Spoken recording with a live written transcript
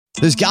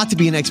There's got to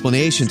be an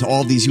explanation to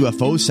all of these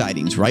UFO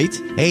sightings, right?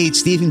 Hey,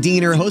 it's Stephen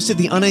Diener, host of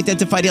the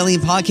Unidentified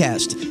Alien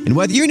Podcast. And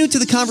whether you're new to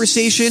the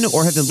conversation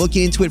or have been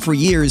looking into it for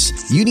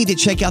years, you need to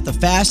check out the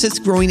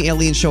fastest growing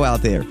alien show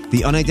out there,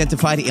 the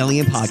Unidentified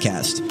Alien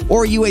Podcast,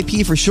 or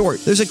UAP for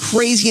short. There's a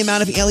crazy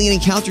amount of alien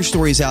encounter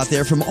stories out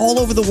there from all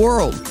over the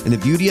world. And the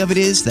beauty of it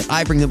is that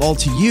I bring them all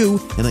to you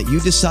and let you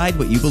decide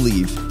what you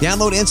believe.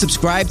 Download and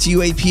subscribe to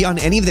UAP on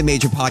any of the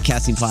major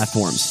podcasting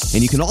platforms.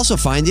 And you can also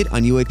find it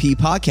on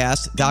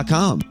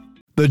UAPpodcast.com.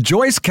 The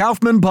Joyce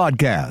Kaufman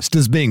Podcast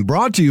is being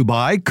brought to you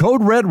by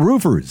Code Red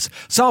Roofers,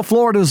 South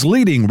Florida's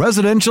leading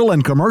residential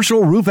and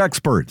commercial roof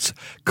experts.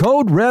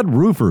 Code Red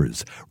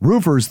Roofers,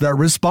 roofers that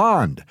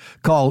respond.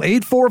 Call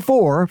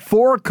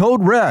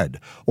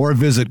 844-4CODE-RED or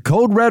visit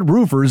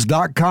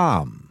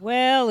CodeRedRoofers.com.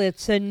 Well,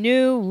 it's a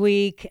new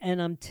week,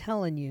 and I'm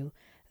telling you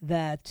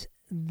that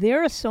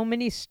there are so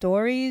many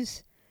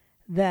stories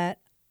that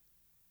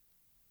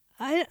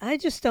I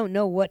just don't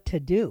know what to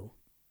do.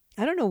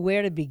 I don't know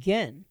where to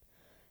begin.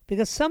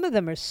 Because some of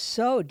them are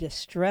so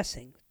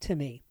distressing to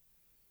me.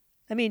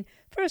 I mean,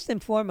 first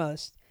and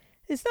foremost,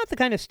 it's not the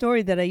kind of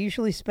story that I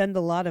usually spend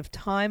a lot of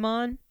time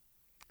on,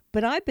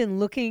 but I've been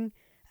looking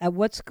at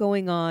what's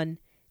going on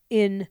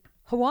in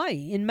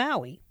Hawaii, in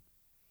Maui.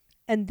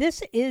 And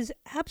this is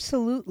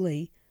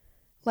absolutely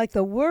like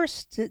the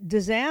worst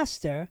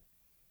disaster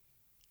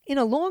in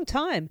a long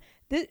time.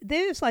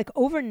 There's like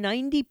over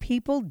 90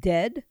 people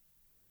dead,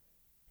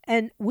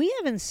 and we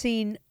haven't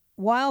seen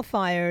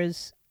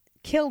wildfires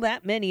kill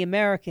that many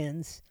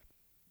Americans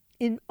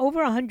in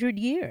over 100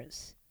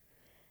 years.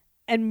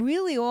 And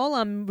really all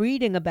I'm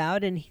reading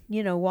about and,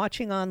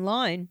 watching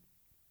online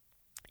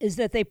is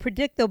that they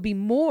predict there'll be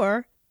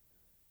more.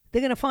 They're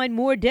going to find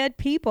more dead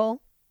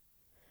people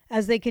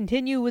as they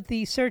continue with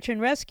the search and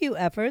rescue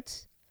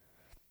efforts.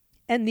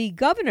 And the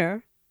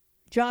governor,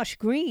 Josh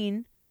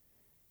Green,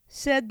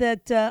 said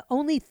that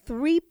only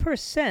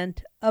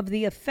 3% of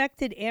the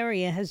affected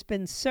area has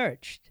been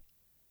searched.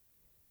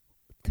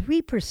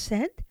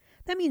 3%?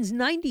 That means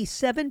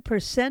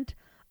 97%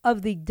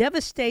 of the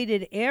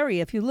devastated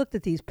area, if you looked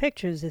at these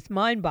pictures, it's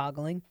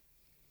mind-boggling,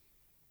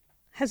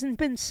 hasn't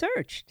been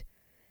searched.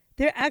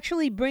 They're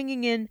actually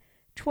bringing in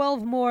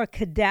 12 more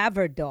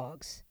cadaver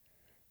dogs.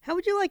 How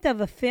would you like to have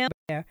a family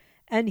there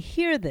and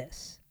hear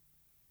this?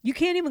 You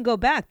can't even go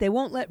back. They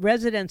won't let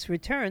residents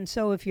return.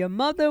 So if your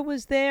mother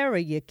was there or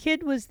your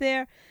kid was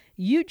there,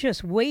 you're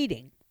just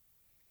waiting.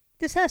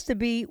 This has to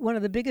be one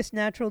of the biggest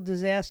natural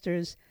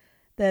disasters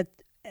that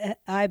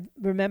I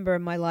remember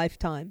in my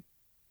lifetime.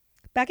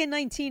 Back in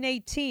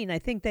 1918, I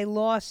think they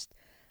lost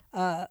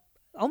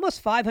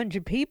almost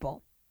 500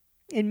 people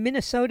in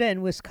Minnesota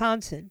and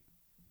Wisconsin.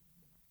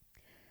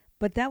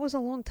 But that was a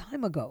long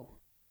time ago.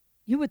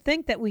 You would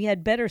think that we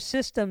had better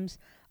systems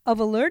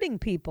of alerting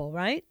people,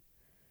 right?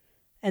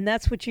 And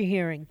that's what you're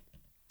hearing.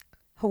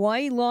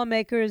 Hawaii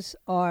lawmakers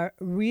are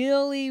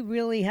really,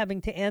 really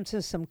having to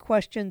answer some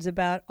questions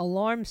about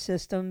alarm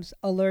systems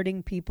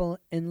alerting people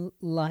in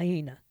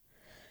Lahaina.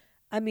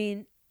 I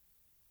mean,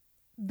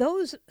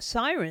 those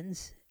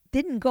sirens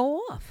didn't go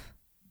off.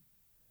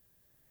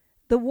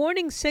 The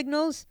warning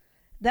signals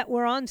that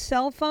were on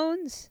cell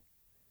phones,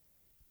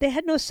 they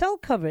had no cell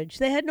coverage.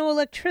 They had no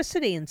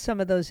electricity in some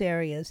of those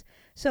areas.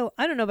 So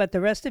I don't know about the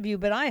rest of you,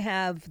 but I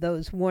have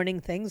those warning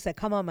things that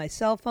come on my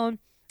cell phone.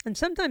 And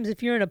sometimes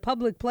if you're in a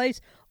public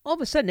place, all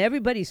of a sudden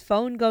everybody's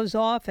phone goes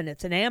off and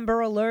it's an Amber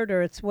Alert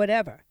or it's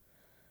whatever.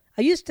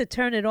 I used to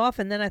turn it off,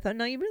 and then I thought,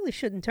 no, you really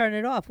shouldn't turn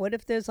it off. What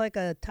if there's like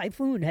a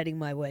typhoon heading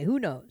my way? Who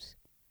knows?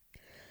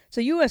 So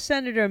U.S.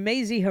 Senator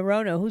Mazie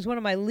Hirono, who's one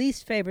of my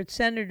least favorite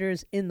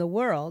senators in the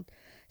world,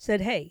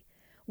 said, hey,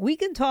 we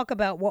can talk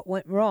about what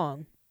went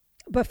wrong,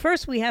 but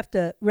first we have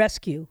to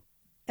rescue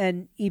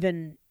and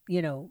even,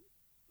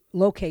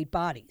 locate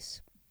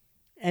bodies.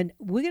 And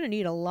we're going to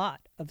need a lot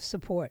of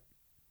support.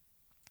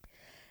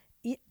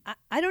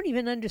 I don't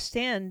even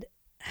understand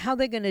how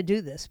they're going to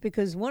do this,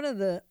 because one of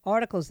the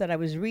articles that I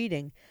was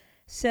reading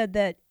said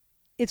that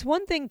it's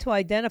one thing to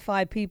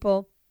identify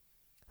people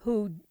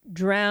who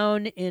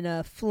drown in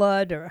a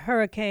flood or a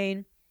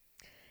hurricane.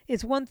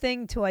 It's one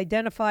thing to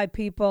identify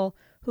people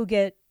who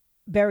get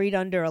buried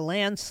under a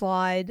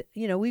landslide.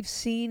 We've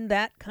seen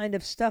that kind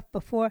of stuff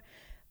before.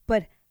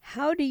 But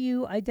how do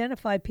you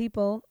identify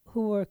people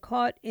who were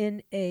caught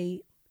in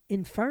a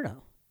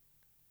inferno?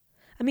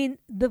 I mean,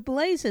 the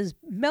blazes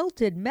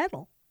melted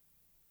metal.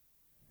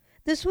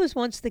 This was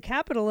once the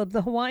capital of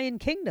the Hawaiian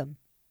Kingdom.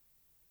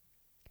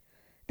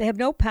 They have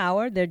no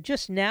power. They're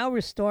just now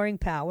restoring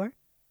power.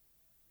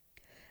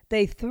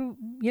 They threw,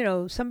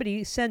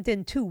 somebody sent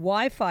in 2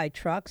 Wi-Fi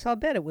trucks. I'll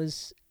bet it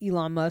was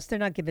Elon Musk. They're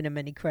not giving him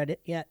any credit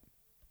yet.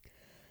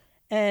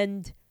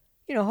 And,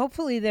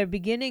 hopefully they're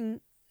beginning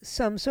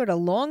some sort of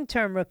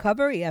long-term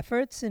recovery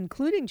efforts,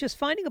 including just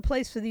finding a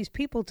place for these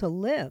people to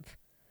live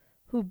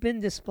who've been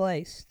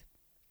displaced.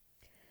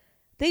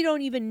 They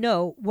don't even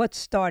know what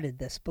started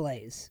this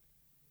blaze.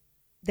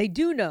 They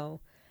do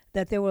know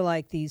that there were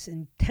like these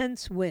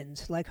intense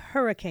winds, like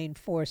hurricane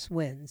force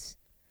winds.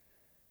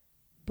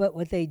 But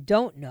what they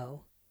don't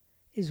know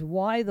is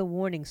why the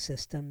warning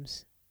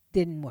systems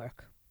didn't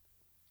work.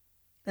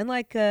 And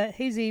like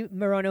Hazy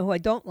Morona, who I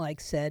don't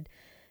like, said,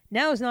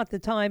 now is not the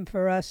time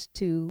for us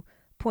to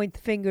point the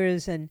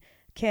fingers and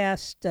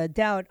cast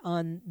doubt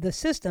on the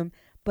system,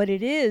 but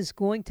it is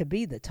going to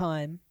be the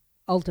time,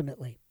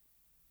 ultimately.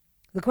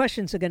 The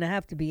questions are going to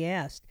have to be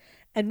asked.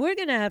 And we're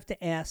going to have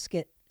to ask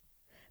it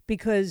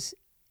because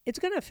it's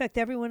going to affect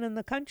everyone in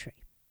the country.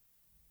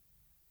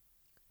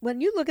 When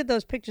you look at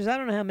those pictures, I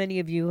don't know how many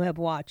of you have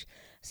watched.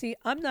 See,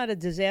 I'm not a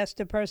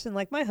disaster person.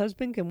 Like my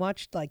husband can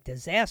watch like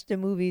disaster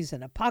movies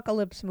and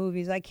apocalypse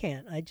movies. I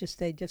can't.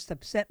 They just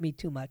upset me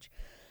too much.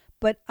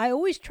 But I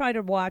always try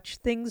to watch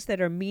things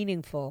that are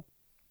meaningful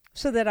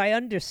so that I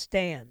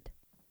understand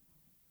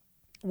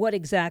what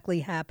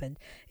exactly happened.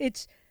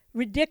 It's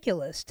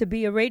ridiculous to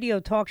be a radio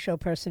talk show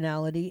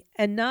personality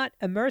and not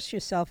immerse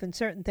yourself in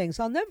certain things.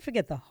 I'll never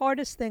forget the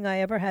hardest thing I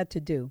ever had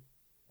to do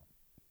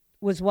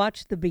was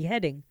watch the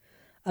beheading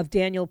of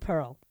Daniel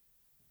Pearl.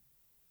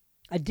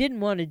 I didn't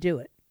want to do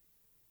it.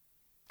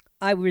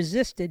 I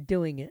resisted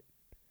doing it.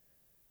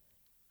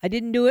 I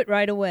didn't do it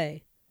right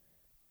away.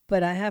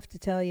 But I have to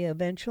tell you,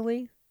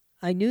 eventually,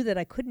 I knew that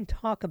I couldn't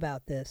talk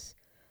about this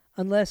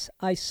unless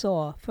I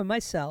saw for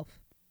myself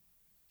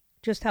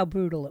just how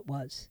brutal it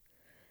was.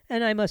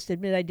 And I must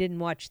admit I didn't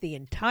watch the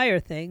entire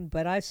thing,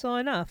 but I saw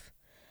enough.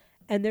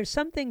 And there's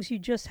some things you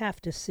just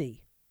have to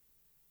see.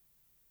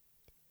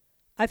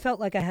 I felt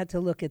like I had to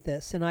look at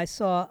this, and I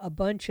saw a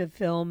bunch of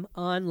film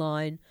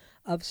online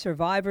of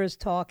survivors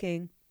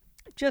talking,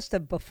 just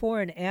of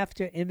before and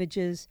after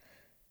images.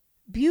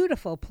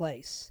 Beautiful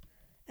place.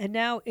 And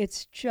now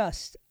it's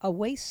just a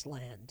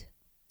wasteland.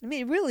 I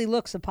mean, it really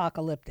looks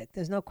apocalyptic.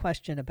 There's no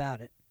question about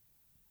it.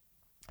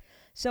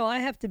 So I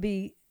have to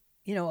be,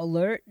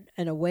 alert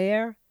and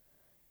aware,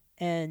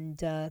 and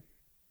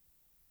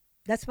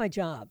that's my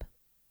job.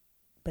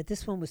 But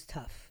this one was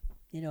tough.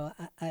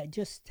 I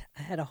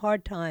had a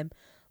hard time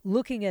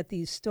looking at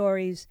these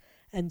stories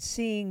and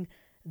seeing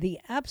the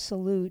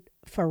absolute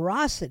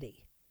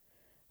ferocity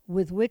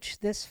with which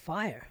this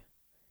fire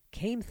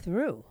came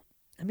through.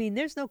 I mean,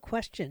 there's no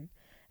question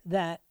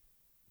that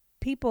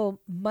people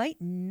might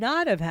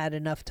not have had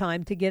enough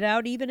time to get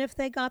out even if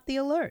they got the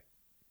alert.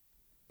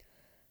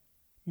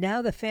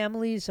 Now the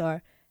families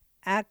are,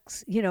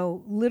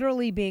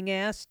 literally being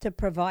asked to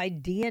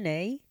provide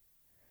DNA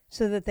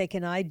so that they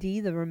can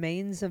ID the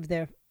remains of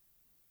their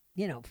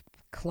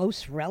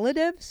close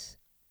relatives.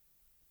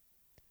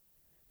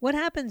 What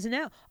happens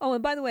now? Oh,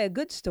 and by the way, a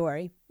good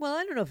story. Well,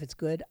 I don't know if it's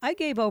good. I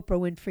gave Oprah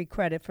Winfrey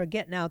credit for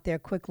getting out there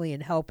quickly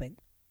and helping.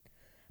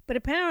 But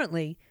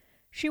apparently,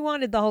 she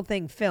wanted the whole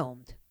thing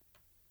filmed.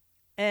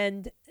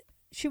 And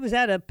she was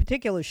at a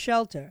particular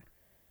shelter.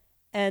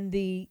 And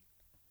the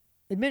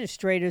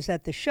administrators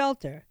at the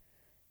shelter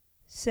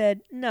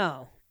said,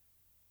 no,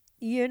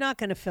 you're not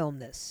going to film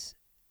this.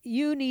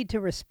 You need to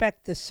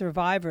respect the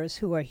survivors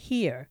who are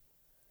here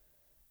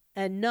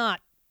and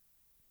not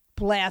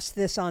blast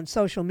this on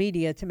social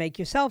media to make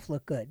yourself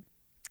look good.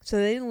 So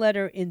they didn't let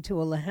her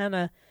into a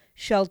Lahaina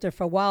shelter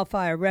for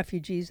wildfire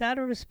refugees out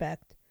of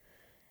respect.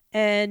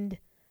 And,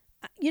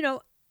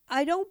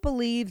 I don't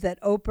believe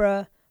that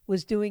Oprah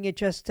was doing it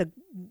just to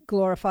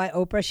glorify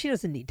Oprah. She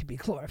doesn't need to be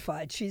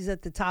glorified. She's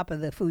at the top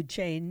of the food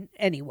chain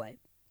anyway.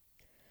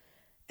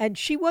 And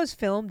she was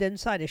filmed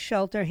inside a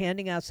shelter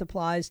handing out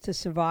supplies to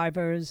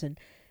survivors, and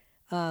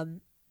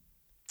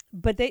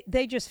but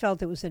they just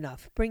felt it was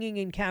enough. Bringing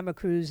in camera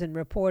crews and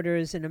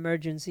reporters in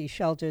emergency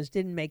shelters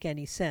didn't make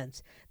any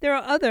sense. There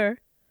are other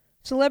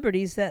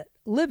celebrities that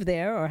live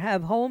there or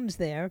have homes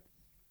there.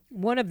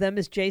 One of them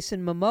is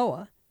Jason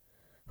Momoa,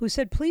 who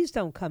said, please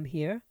don't come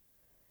here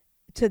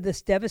to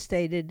this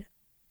devastated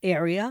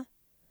area.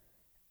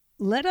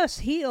 Let us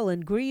heal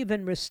and grieve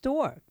and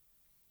restore.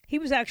 He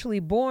was actually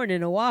born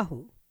in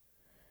Oahu.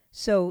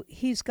 So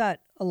he's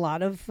got a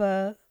lot of,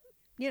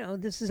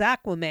 this is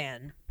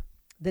Aquaman,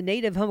 the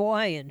native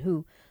Hawaiian,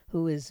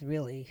 who is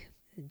really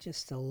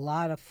just a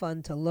lot of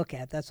fun to look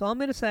at. That's all I'm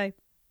going to say.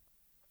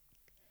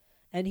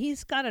 And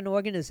he's got an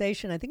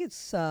organization, I think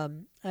it's, I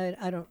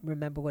don't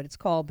remember what it's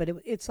called, but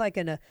it's like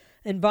an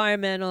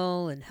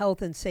environmental and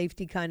health and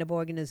safety kind of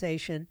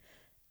organization.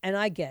 And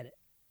I get it.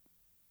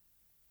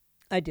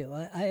 I do.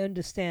 I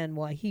understand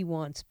why he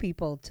wants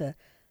people to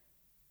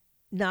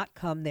not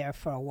come there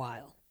for a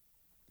while.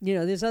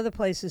 There's other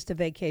places to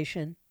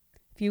vacation.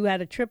 If you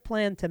had a trip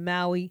planned to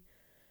Maui,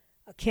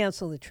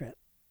 cancel the trip.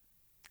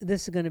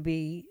 This is going to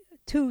be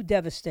too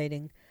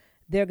devastating.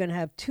 They're going to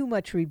have too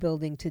much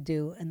rebuilding to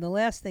do, and the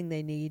last thing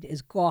they need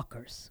is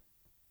gawkers.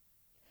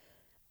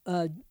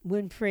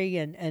 Winfrey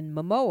and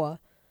Momoa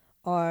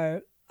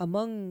are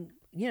among,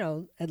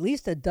 at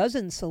least a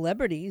dozen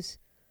celebrities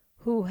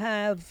who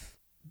have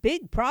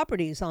big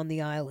properties on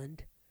the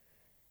island.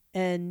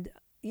 And,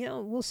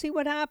 we'll see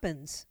what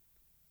happens.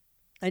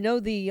 I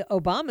know the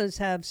Obamas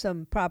have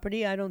some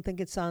property. I don't think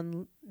it's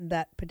on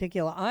that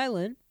particular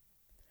island.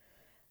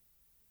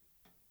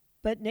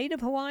 But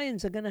Native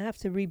Hawaiians are going to have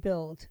to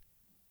rebuild.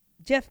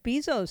 Jeff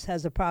Bezos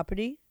has a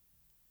property.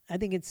 I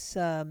think it's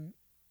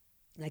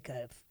like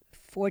a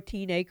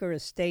 14-acre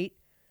estate,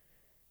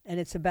 and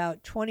it's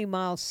about 20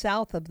 miles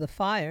south of the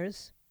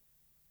fires.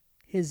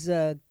 His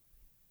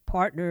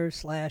partner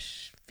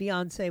slash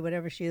fiance,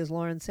 whatever she is,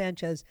 Lauren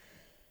Sanchez,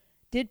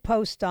 did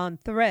post on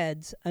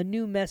Threads, a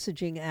new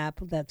messaging app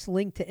that's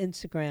linked to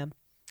Instagram,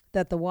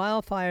 that the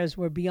wildfires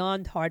were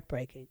beyond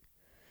heartbreaking.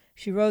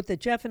 She wrote that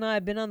Jeff and I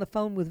have been on the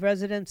phone with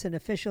residents and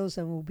officials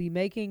and will be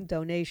making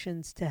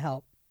donations to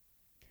help.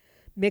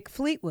 Mick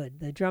Fleetwood,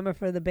 the drummer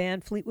for the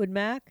band Fleetwood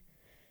Mac,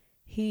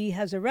 he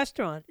has a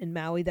restaurant in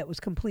Maui that was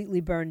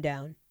completely burned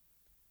down.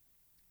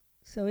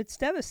 So it's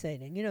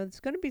devastating. You know, there's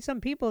going to be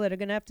some people that are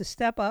going to have to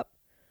step up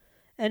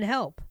and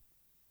help.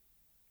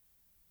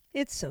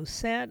 It's so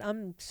sad.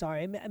 I'm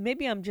sorry.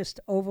 Maybe I'm just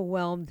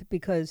overwhelmed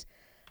because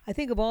I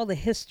think of all the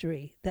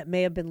history that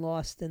may have been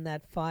lost in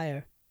that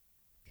fire.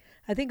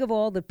 I think of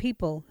all the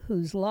people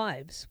whose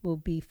lives will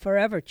be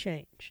forever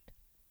changed.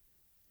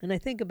 And I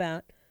think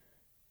about,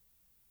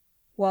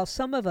 while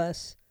some of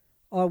us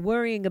are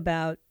worrying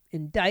about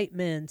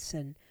indictments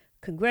and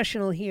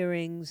congressional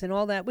hearings and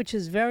all that, which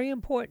is very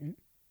important,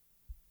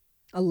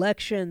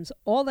 elections,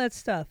 all that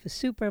stuff is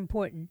super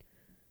important.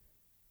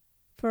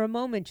 For a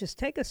moment, just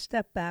take a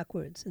step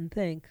backwards and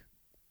think,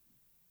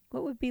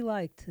 what would it be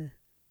like to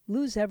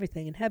lose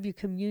everything and have your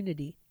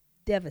community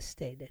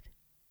devastated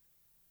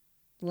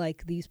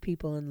like these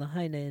people in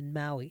Lahaina and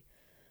Maui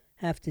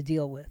have to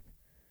deal with?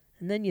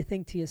 And then you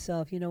think to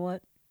yourself, you know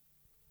what?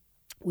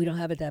 We don't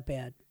have it that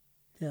bad.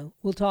 You know,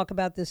 we'll talk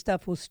about this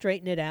stuff. We'll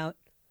straighten it out.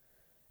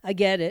 I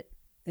get it.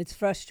 It's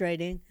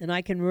frustrating, and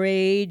I can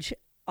rage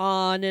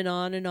on and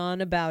on and on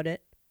about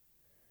it.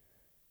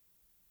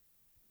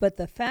 But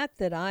the fact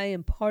that I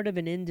am part of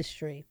an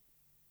industry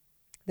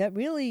that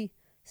really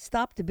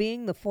stopped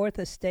being the fourth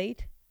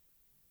estate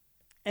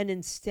and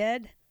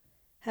instead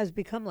has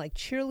become like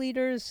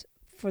cheerleaders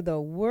for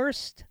the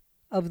worst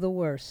of the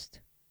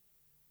worst,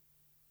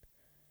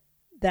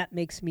 that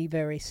makes me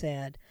very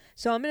sad.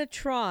 So I'm going to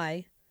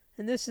try,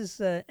 and this is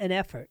an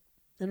effort.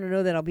 I don't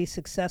know that I'll be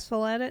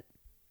successful at it,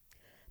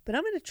 but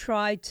I'm going to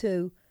try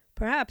to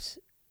perhaps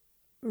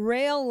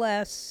rail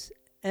less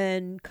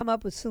and come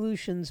up with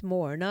solutions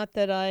more. Not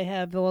that I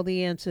have all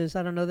the answers.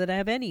 I don't know that I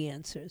have any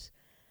answers.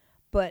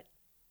 But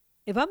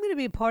if I'm going to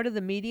be a part of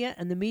the media,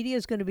 and the media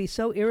is going to be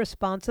so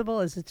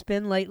irresponsible as it's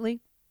been lately,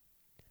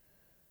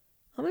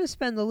 I'm going to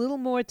spend a little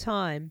more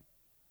time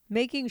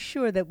making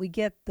sure that we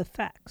get the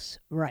facts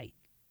right.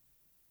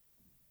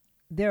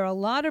 There are a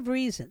lot of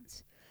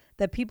reasons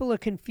that people are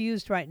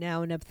confused right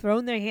now and have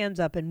thrown their hands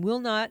up and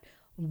will not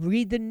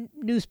read the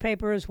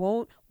newspapers,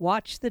 won't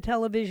watch the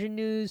television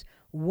news,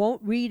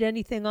 won't read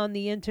anything on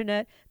the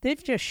internet.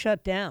 They've just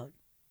shut down.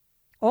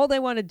 All they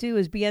want to do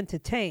is be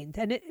entertained.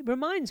 And it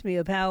reminds me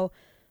of how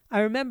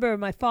I remember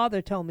my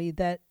father told me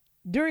that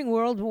during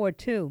World War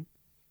II,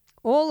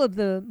 all of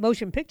the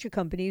motion picture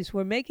companies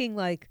were making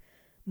like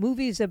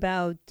movies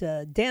about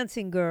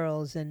dancing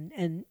girls,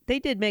 and they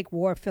did make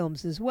war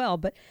films as well,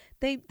 but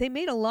they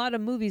made a lot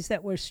of movies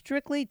that were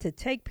strictly to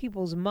take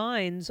people's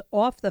minds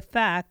off the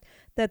fact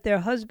that their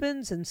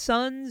husbands and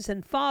sons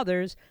and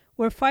fathers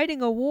were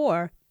fighting a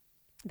war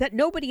that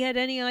nobody had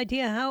any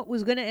idea how it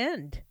was going to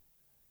end.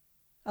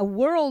 A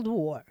world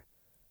war.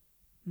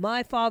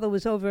 My father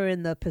was over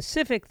in the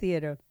Pacific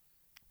Theater.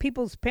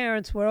 People's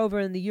parents were over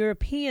in the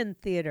European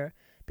Theater.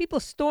 People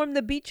stormed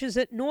the beaches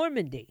at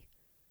Normandy.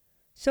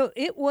 So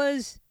it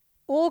was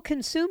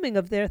all-consuming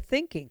of their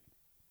thinking.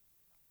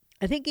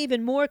 I think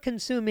even more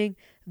consuming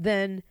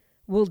than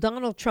will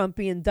Donald Trump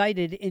be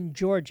indicted in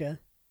Georgia?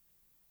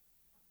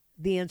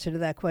 The answer to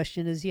that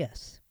question is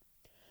yes.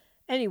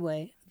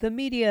 Anyway, the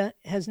media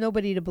has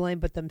nobody to blame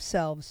but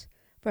themselves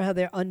for how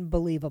they're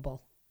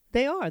unbelievable.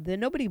 They are.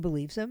 Nobody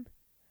believes them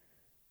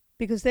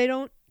because they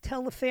don't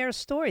tell a fair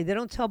story. They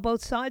don't tell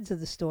both sides of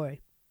the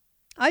story.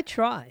 I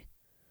try.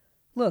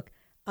 Look,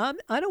 I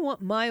don't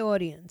want my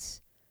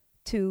audience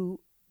to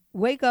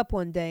wake up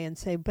one day and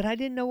say, but I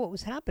didn't know what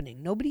was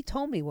happening. Nobody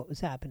told me what was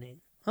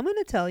happening. I'm going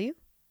to tell you,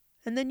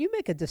 and then you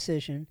make a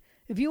decision.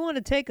 If you want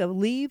to take a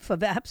leave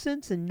of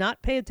absence and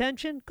not pay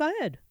attention, go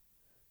ahead.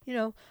 You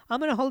know, I'm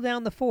going to hold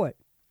down the fort.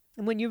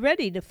 And when you're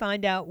ready to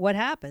find out what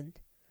happened,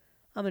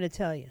 I'm going to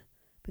tell you.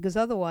 Because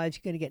otherwise,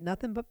 you're going to get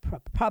nothing but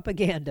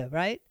propaganda,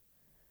 right?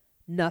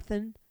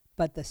 Nothing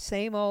but the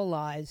same old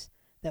lies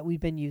that we've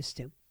been used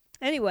to.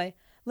 Anyway,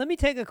 let me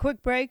take a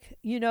quick break.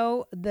 You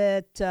know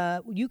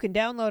that you can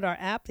download our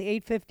app, the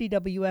 850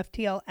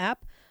 WFTL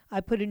app.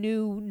 I put a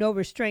new No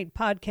Restraint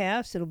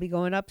podcast. It'll be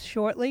going up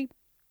shortly.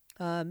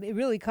 It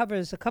really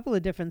covers a couple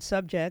of different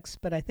subjects,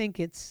 but I think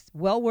it's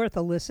well worth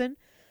a listen.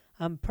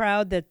 I'm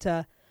proud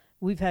that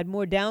we've had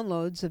more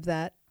downloads of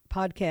that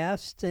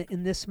podcast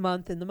in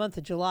the month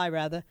of July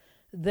rather,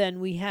 than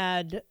we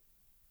had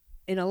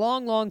in a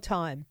long, long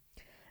time.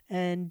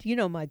 And you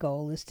know my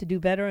goal is to do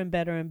better and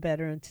better and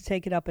better and to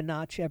take it up a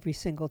notch every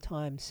single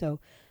time.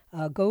 So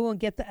go and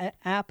get the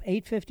app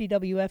 850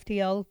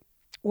 WFTL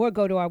or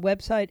go to our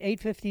website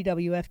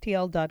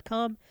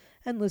 850WFTL.com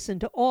and listen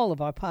to all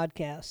of our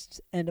podcasts.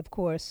 And of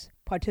course,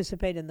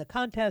 participate in the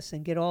contest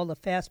and get all the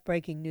fast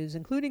breaking news,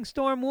 including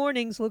storm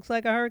warnings. Looks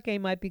like a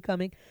hurricane might be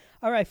coming.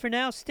 All right, for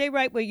now, stay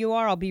right where you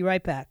are. I'll be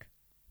right back.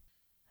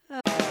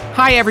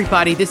 Hi,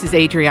 everybody. This is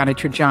Adriana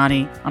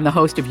Trajani. I'm the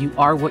host of You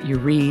Are What You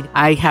Read.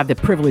 I have the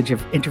privilege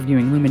of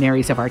interviewing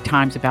luminaries of our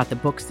times about the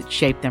books that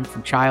shaped them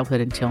from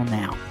childhood until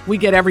now. We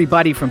get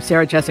everybody from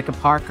Sarah Jessica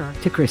Parker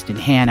to Kristen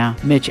Hanna,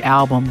 Mitch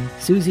Albom,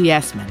 Susie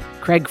Essman,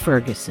 Craig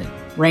Ferguson,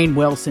 Rainn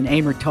Wilson,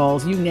 Amor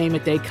Tolls, you name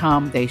it, they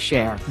come, they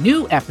share.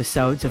 New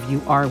episodes of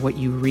You Are What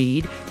You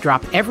Read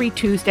drop every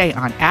Tuesday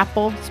on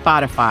Apple,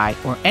 Spotify,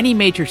 or any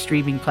major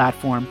streaming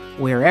platform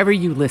wherever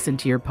you listen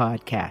to your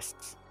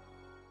podcasts.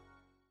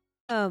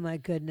 Oh, my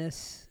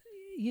goodness.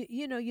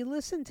 You know, you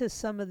listen to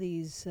some of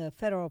these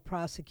federal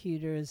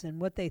prosecutors and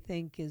what they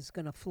think is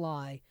going to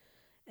fly,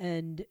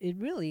 and it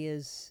really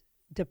is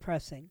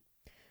depressing.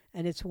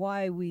 And it's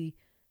why we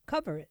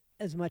cover it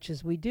as much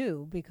as we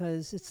do,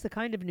 because it's the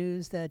kind of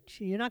news that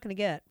you're not going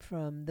to get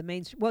from the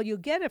mainstream. Well, you'll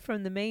get it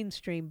from the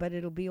mainstream, but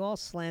it'll be all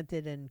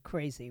slanted and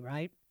crazy,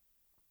 right?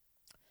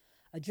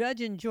 A judge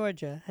in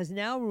Georgia has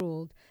now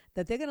ruled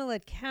that they're going to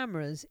let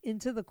cameras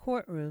into the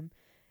courtroom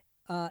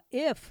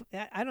if,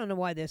 I don't know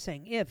why they're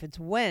saying if, it's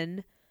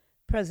when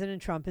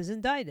President Trump is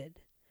indicted,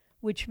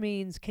 which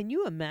means, can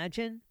you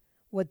imagine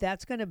what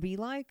that's going to be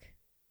like?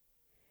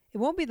 It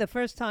won't be the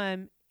first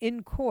time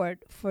in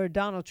court for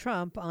Donald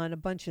Trump on a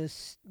bunch of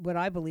what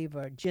I believe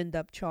are ginned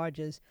up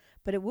charges,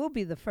 but it will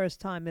be the first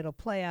time it'll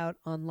play out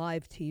on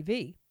live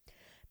TV,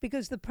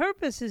 because the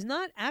purpose is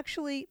not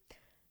actually,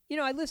 you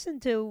know, I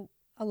listened to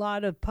a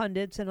lot of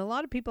pundits and a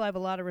lot of people I have a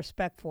lot of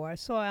respect for. I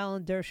saw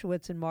Alan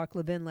Dershowitz and Mark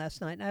Levin last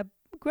night, and I have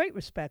great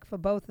respect for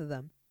both of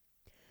them.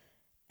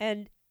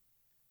 And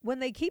when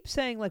they keep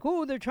saying, like,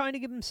 oh, they're trying to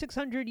give him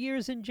 600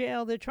 years in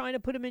jail, they're trying to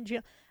put him in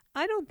jail,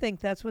 I don't think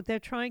that's what they're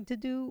trying to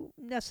do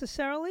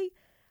necessarily.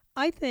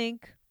 I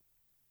think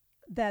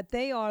that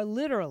they are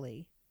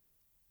literally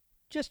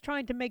just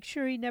trying to make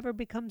sure he never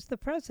becomes the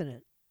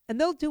president. And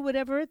they'll do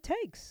whatever it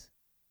takes.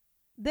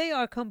 They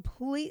are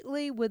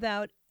completely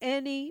without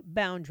any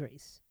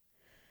boundaries.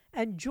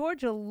 And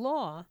Georgia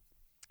law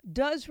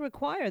does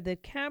require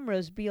that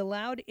cameras be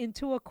allowed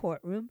into a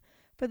courtroom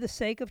for the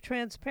sake of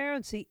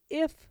transparency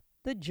if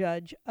the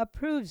judge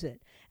approves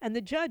it. And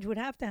the judge would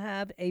have to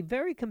have a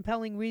very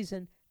compelling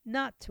reason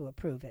not to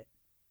approve it.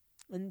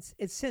 And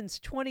it's since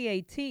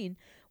 2018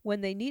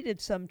 when they needed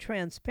some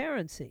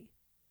transparency.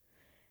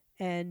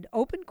 And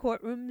open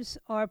courtrooms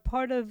are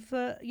part of,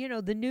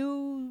 the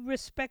new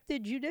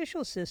respected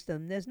judicial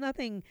system. There's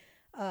nothing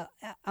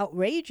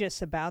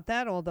outrageous about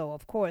that, although,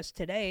 of course,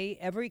 today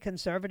every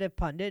conservative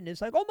pundit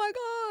is like, oh, my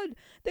God,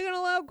 they're going to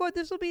allow court.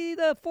 This will be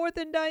the fourth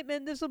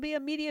indictment. This will be a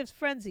media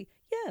frenzy.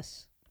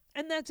 Yes,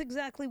 and that's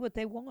exactly what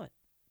they want.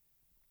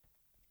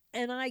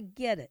 And I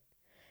get it,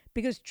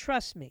 because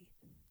trust me,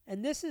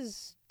 and this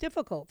is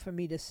difficult for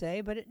me to say,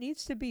 but it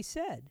needs to be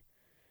said.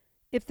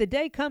 If the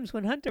day comes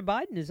when Hunter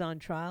Biden is on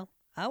trial,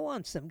 I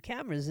want some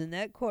cameras in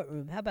that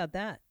courtroom. How about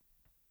that?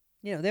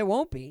 You know, there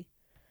won't be,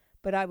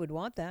 but I would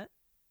want that.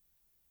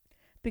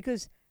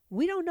 Because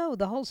we don't know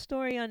the whole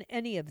story on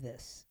any of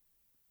this.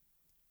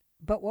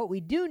 But what we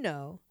do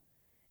know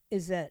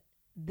is that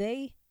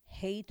they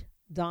hate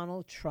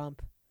Donald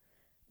Trump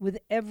with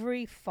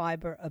every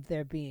fiber of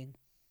their being.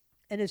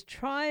 And as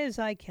try as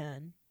I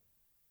can,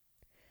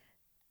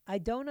 I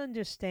don't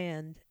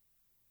understand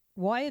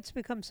why it's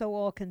become so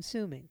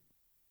all-consuming.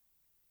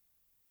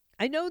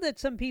 I know that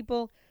some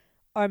people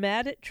are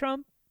mad at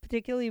Trump,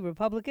 particularly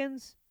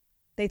Republicans.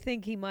 They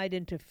think he might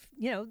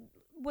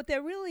what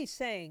they're really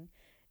saying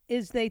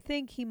is they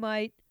think he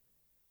might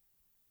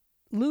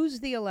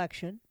lose the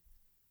election,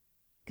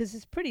 because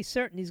it's pretty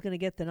certain he's going to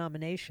get the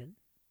nomination.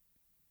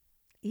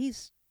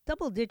 He's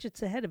double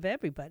digits ahead of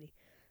everybody.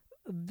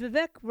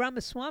 Vivek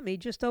Ramaswamy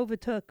just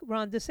overtook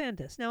Ron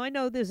DeSantis. Now, I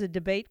know there's a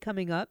debate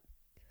coming up,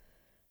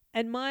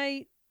 and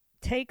my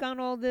take on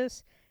all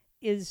this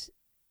is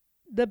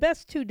the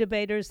best two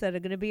debaters that are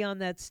going to be on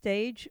that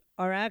stage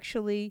are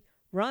actually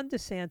Ron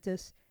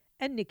DeSantis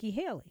and Nikki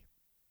Haley.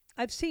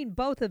 I've seen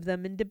both of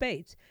them in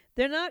debates.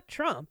 They're not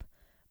Trump,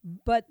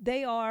 but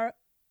they are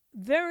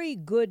very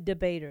good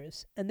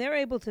debaters, and they're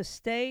able to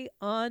stay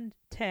on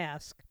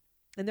task,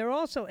 and they're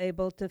also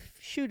able to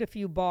shoot a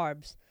few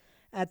barbs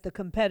at the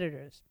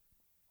competitors.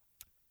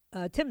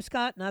 Tim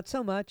Scott, not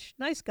so much.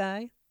 Nice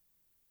guy,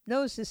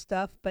 knows his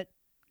stuff, but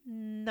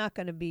not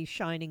going to be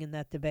shining in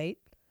that debate.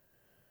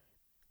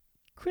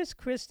 Chris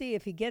Christie,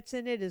 if he gets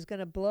in it, is going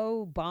to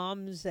blow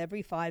bombs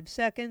every 5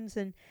 seconds,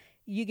 and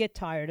you get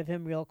tired of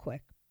him real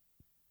quick.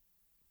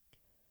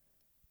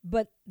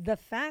 But the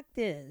fact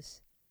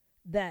is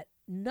that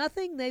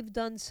nothing they've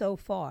done so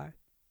far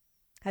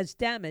has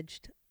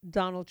damaged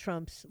Donald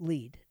Trump's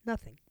lead.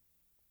 Nothing.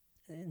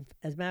 And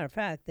as a matter of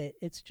fact,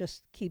 it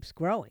just keeps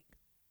growing.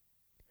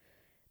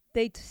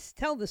 They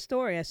tell the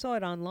story, I saw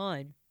it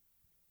online,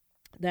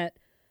 that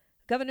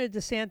Governor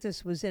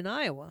DeSantis was in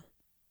Iowa,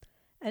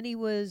 and he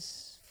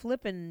was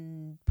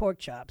flipping pork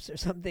chops or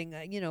something,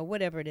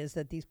 whatever it is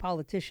that these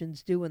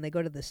politicians do when they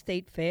go to the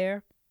state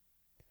fair.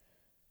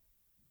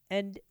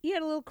 And he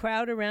had a little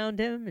crowd around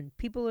him, and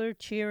people are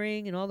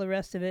cheering and all the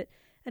rest of it.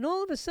 And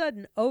all of a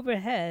sudden,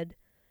 overhead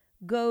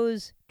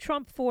goes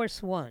Trump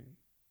Force One,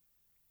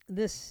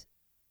 this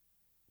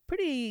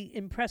pretty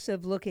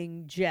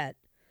impressive-looking jet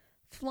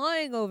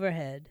flying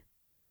overhead.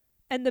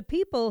 And the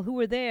people who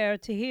were there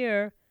to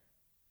hear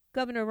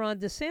Governor Ron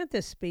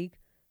DeSantis speak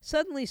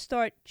suddenly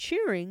start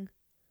cheering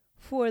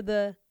for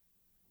the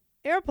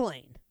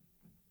airplane.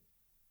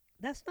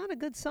 That's not a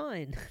good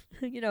sign.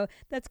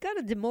 That's got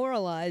to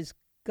demoralize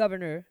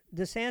Governor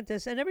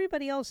DeSantis and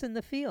everybody else in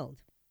the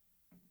field.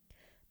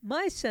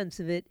 My sense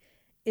of it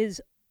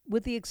is,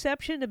 with the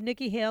exception of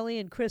Nikki Haley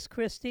and Chris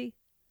Christie,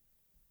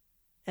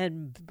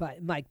 and by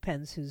Mike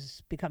Pence,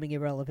 who's becoming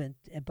irrelevant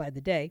by the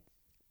day,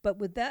 but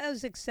with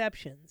those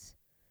exceptions,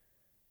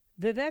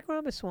 Vivek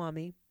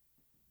Ramaswamy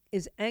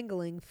is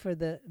angling for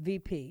the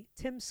VP.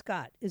 Tim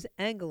Scott is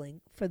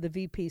angling for the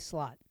VP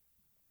slot.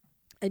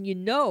 And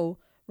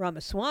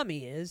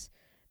Ramaswamy is,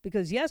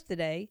 because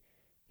yesterday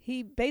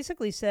he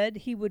basically said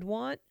he would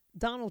want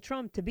Donald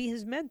Trump to be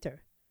his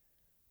mentor.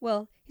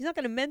 Well, he's not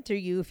going to mentor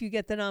you if you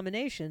get the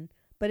nomination,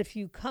 but if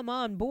you come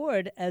on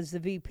board as the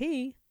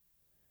VP,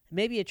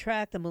 maybe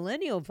attract a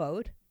millennial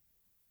vote,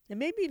 and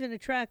maybe even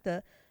attract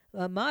a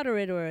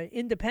moderate or an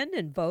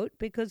independent vote,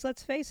 because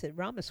let's face it,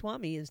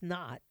 Ramaswamy is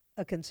not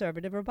a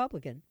conservative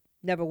Republican.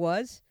 Never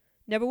was,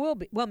 never will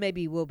be. Well,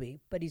 maybe he will be,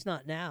 but he's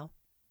not now.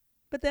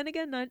 But then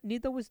again,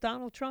 neither was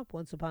Donald Trump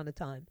once upon a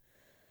time.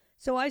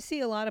 So I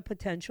see a lot of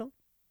potential,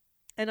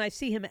 and I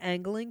see him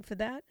angling for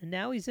that, and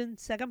now he's in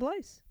second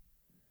place,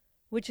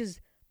 which is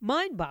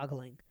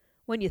mind-boggling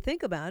when you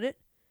think about it.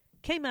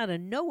 Came out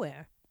of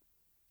nowhere.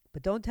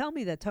 But don't tell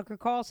me that Tucker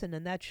Carlson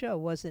and that show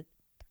wasn't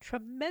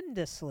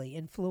tremendously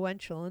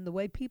influential in the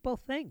way people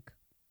think.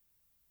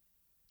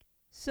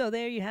 So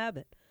there you have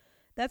it.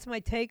 That's my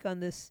take on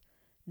this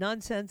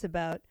nonsense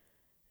about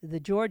the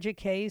Georgia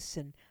case.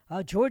 And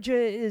Georgia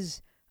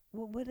is,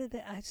 what did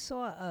they, I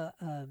saw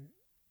an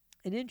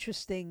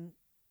interesting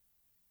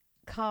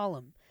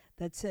column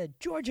that said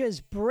Georgia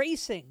is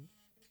bracing,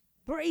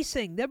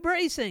 they're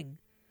bracing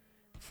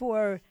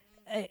for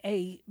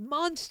a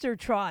monster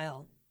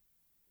trial.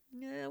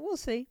 Yeah, we'll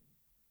see.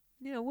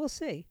 We'll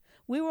see.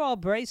 We were all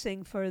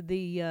bracing for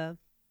the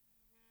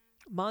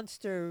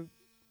monster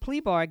plea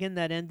bargain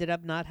that ended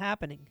up not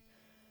happening.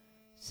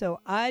 So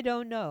I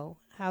don't know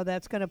how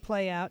that's going to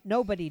play out.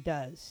 Nobody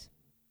does.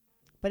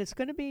 But it's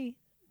going to be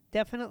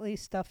definitely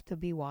stuff to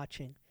be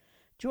watching.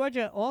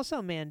 Georgia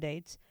also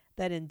mandates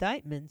that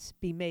indictments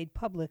be made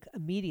public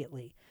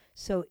immediately.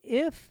 So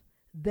if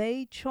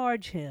they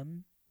charge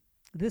him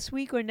this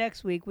week or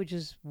next week, which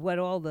is what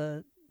all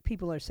the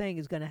people are saying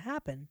is going to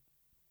happen,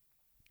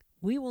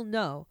 we will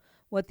know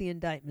what the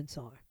indictments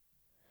are.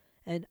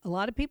 And a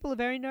lot of people are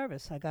very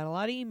nervous. I got a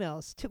lot of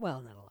emails,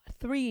 not a lot,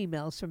 3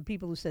 emails from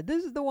people who said,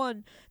 this is the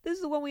one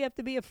we have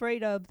to be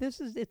afraid of.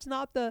 It's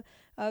not the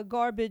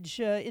garbage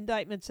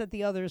indictments that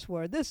the others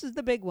were. This is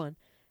the big one.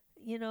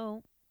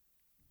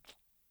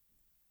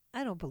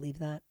 I don't believe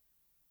that.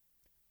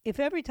 If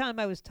every time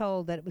I was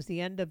told that it was the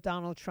end of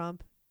Donald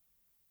Trump,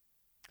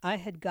 I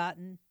had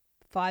gotten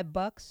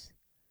 $5,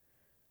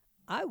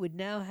 I would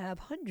now have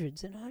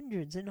hundreds and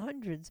hundreds and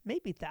hundreds,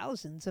 maybe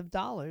thousands of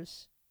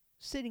dollars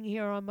sitting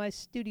here on my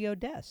studio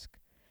desk,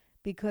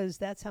 because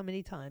that's how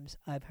many times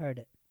I've heard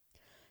it.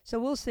 So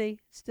we'll see.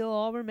 Still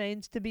all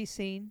remains to be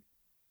seen.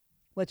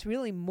 What's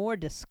really more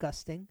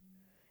disgusting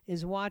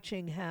is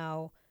watching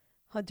how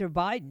Hunter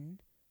Biden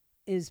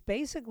is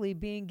basically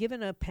being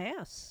given a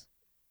pass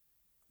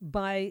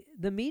by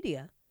the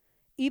media,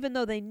 even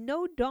though they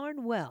know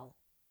darn well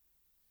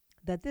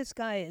that this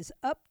guy is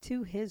up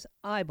to his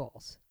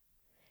eyeballs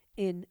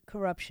in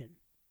corruption.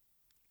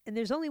 And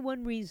there's only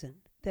one reason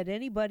that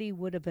anybody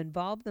would have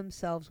involved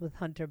themselves with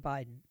Hunter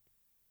Biden.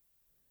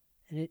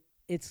 And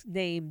it's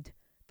named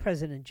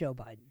President Joe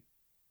Biden.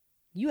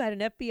 You had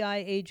an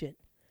FBI agent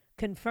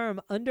confirm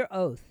under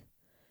oath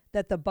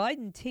that the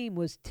Biden team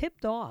was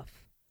tipped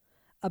off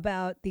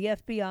about the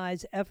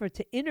FBI's effort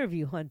to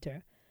interview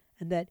Hunter,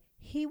 and that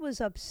he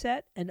was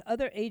upset and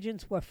other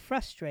agents were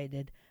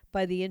frustrated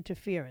by the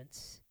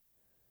interference.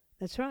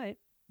 That's right.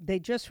 They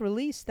just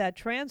released that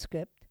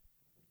transcript,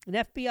 an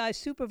FBI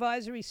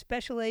supervisory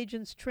special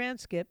agent's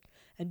transcript,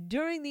 and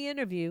during the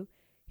interview,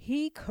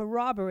 he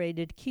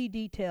corroborated key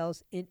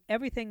details in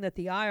everything that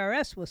the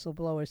IRS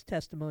whistleblower's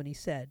testimony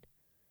said.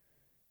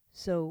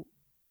 So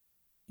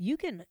you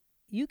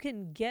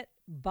can get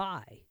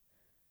by,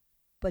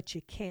 but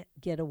you can't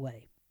get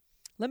away.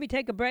 Let me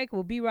take a break.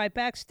 We'll be right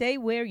back. Stay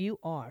where you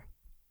are.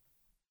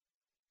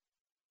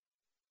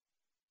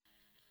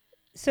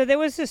 So there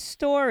was a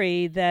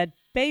story that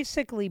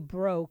basically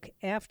broke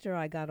after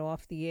I got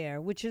off the air,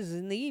 which is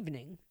in the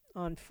evening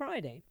on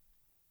Friday.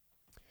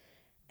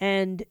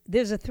 And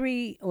there's a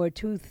 3 or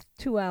 2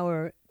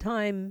 hour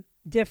time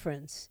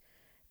difference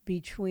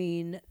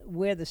between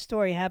where the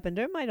story happened.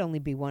 Or it might only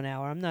be 1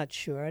 hour. I'm not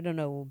sure. I don't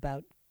know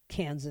about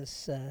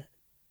Kansas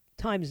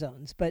time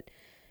zones. But,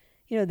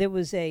 there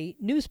was a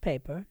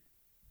newspaper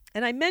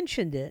And I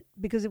mentioned it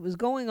because it was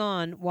going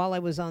on while I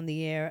was on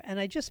the air, and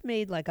I just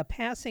made like a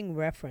passing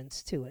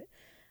reference to it.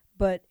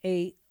 But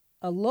a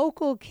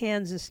local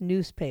Kansas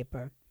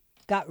newspaper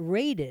got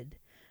raided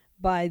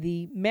by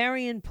the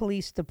Marion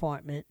Police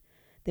Department.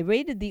 They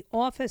raided the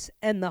office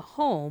and the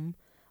home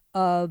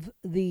of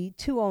the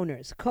two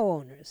owners,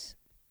 co-owners.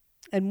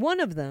 And one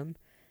of them,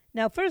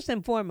 now first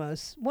and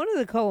foremost, one of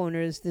the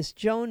co-owners, this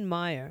Joan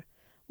Meyer,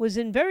 was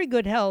in very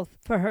good health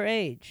for her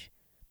age.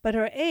 But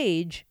her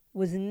age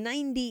was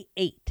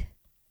 98,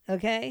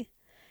 okay?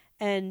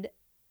 And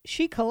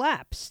she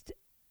collapsed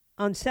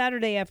on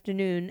Saturday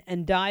afternoon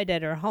and died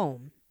at her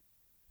home.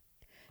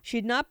 She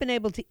had not been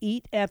able to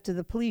eat after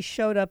the police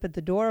showed up at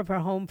the door of her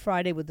home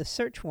Friday with a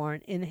search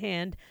warrant in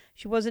hand.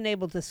 She wasn't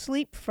able to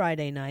sleep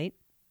Friday night.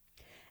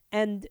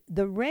 And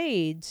the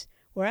raids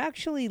were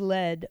actually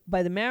led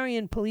by the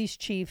Marion Police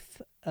Chief,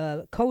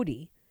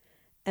 Cody,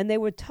 and they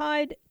were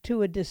tied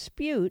to a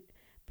dispute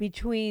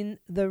between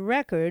The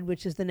Record,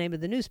 which is the name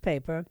of the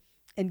newspaper,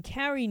 and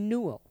Carrie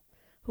Newell,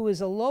 who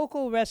is a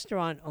local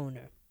restaurant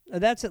owner.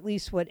 That's at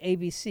least what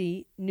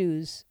ABC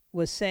News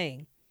was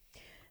saying.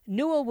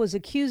 Newell was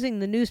accusing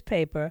the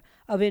newspaper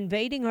of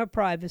invading her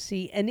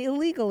privacy and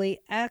illegally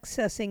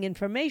accessing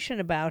information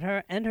about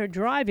her and her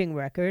driving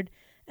record,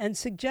 and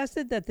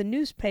suggested that the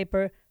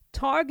newspaper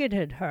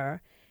targeted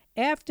her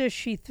after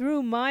she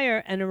threw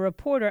Meyer and a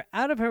reporter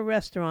out of her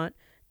restaurant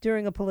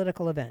during a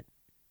political event.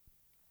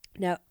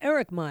 Now,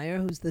 Eric Meyer,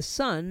 who's the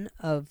son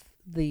of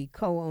the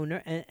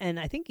co-owner, and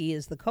I think he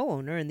is the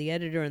co-owner and the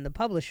editor and the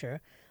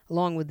publisher,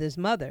 along with his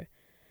mother,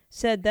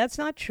 said that's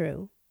not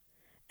true.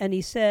 And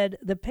he said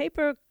the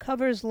paper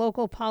covers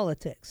local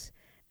politics,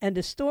 and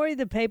a story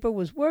the paper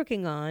was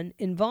working on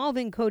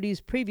involving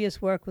Cody's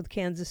previous work with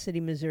Kansas City,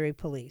 Missouri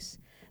police.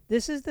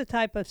 This is the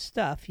type of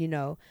stuff,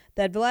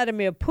 that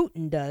Vladimir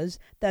Putin does,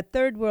 that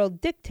third world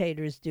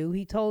dictators do,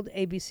 he told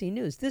ABC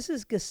News. This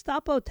is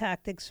Gestapo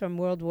tactics from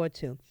World War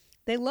II.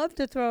 They love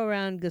to throw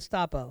around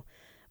Gestapo,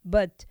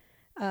 but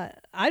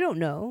I don't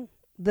know.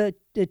 The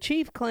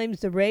chief claims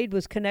the raid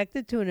was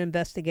connected to an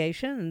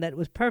investigation and that it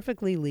was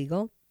perfectly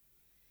legal.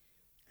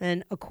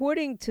 And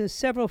according to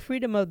several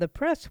Freedom of the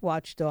Press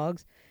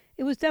watchdogs,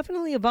 it was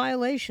definitely a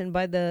violation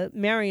by the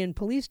Marion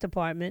Police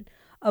Department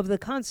of the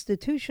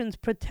Constitution's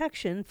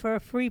protection for a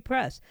free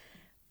press.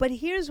 But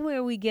here's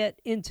where we get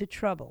into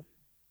trouble.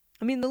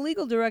 I mean, the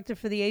legal director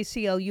for the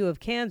ACLU of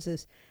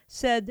Kansas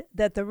said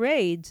that the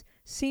raids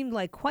seemed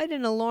like quite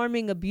an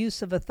alarming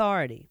abuse of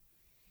authority.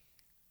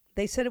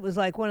 They said it was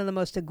like one of the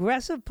most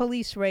aggressive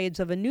police raids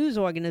of a news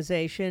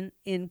organization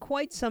in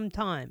quite some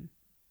time.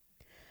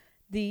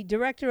 The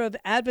director of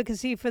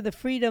advocacy for the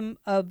Freedom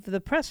of the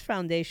Press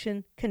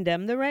Foundation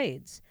condemned the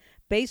raids.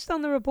 Based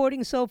on the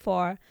reporting so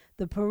far,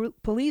 the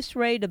police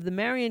raid of the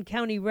Marion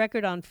County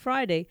Record on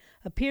Friday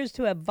appears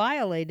to have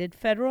violated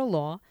federal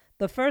law,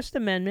 the First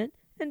Amendment,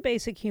 and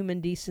basic human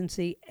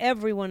decency.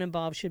 Everyone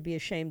involved should be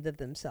ashamed of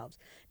themselves.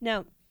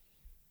 Now,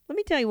 let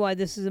me tell you why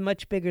this is a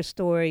much bigger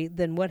story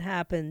than what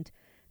happened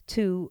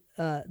to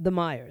the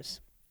Meyers.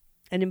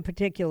 And in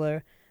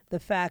particular, the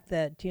fact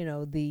that,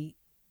 the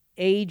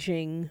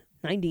aging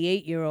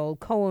 98-year-old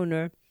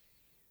co-owner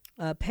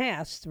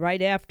passed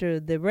right after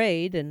the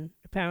raid, and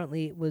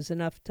apparently it was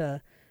enough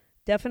to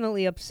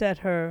definitely upset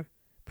her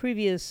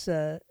previous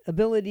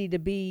ability to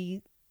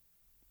be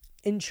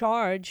in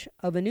charge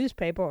of a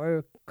newspaper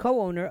or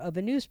co-owner of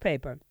a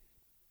newspaper.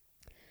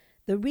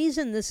 The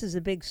reason this is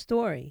a big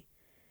story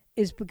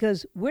is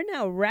because we're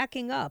now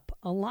racking up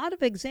a lot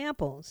of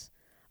examples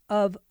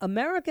of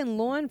American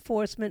law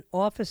enforcement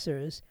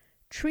officers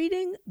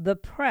treating the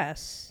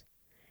press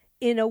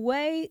in a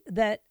way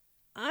that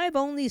I've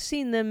only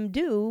seen them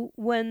do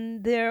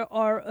when there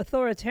are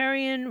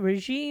authoritarian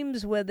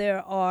regimes, where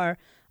there are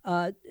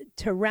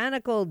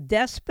tyrannical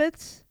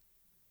despots.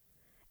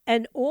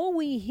 And all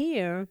we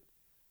hear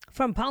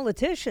from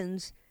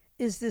politicians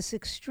is this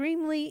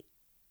extremely,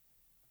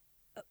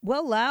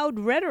 loud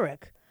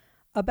rhetoric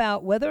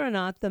about whether or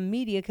not the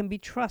media can be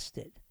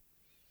trusted.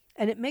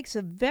 And it makes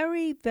a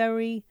very,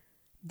 very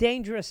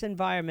dangerous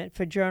environment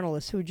for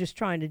journalists who are just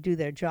trying to do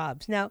their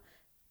jobs. Now,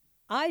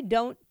 I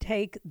don't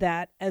take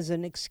that as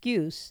an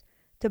excuse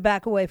to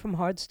back away from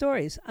hard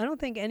stories. I don't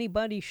think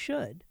anybody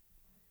should.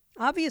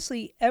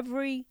 Obviously,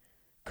 every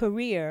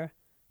career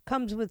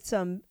comes with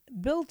some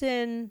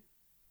built-in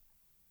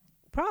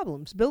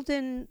problems,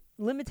 built-in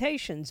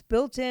limitations,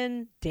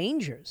 built-in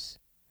dangers.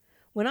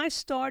 When I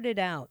started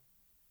out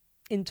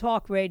in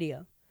talk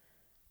radio,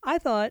 I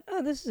thought,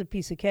 this is a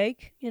piece of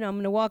cake. I'm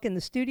going to walk in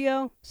the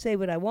studio, say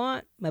what I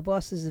want. My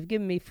bosses have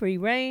given me free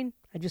rein.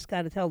 I just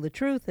got to tell the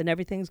truth, and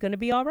everything's going to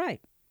be all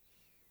right.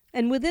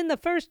 And within the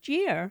first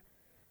year,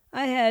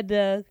 I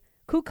had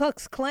Ku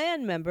Klux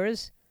Klan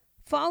members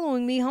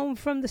following me home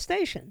from the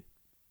station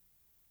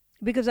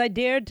because I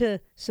dared to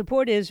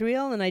support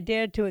Israel, and I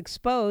dared to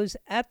expose,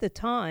 at the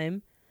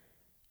time,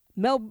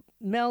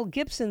 Mel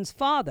Gibson's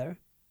father,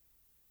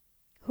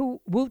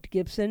 Woot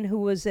Gibson, who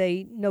was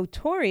a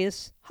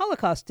notorious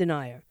Holocaust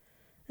denier.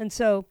 And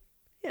so,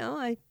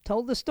 I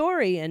told the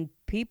story, and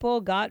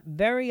people got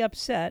very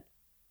upset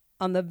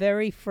on the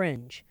very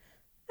fringe.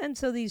 And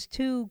so these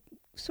two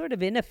sort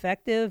of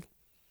ineffective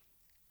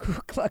Ku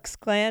Klux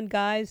Klan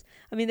guys,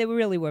 I mean, they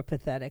really were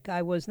pathetic.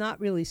 I was not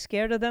really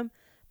scared of them,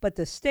 but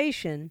the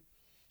station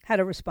had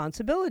a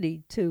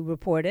responsibility to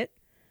report it,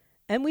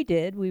 and we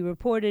did. We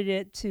reported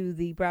it to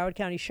the Broward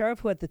County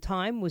Sheriff, who at the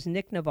time was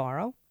Nick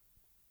Navarro.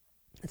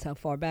 That's how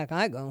far back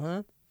I go,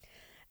 huh?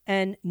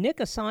 And Nick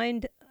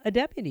assigned a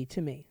deputy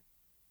to me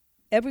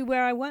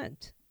everywhere I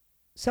went,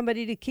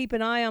 somebody to keep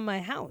an eye on my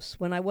house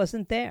when I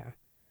wasn't there.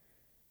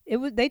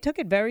 They took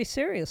it very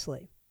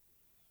seriously.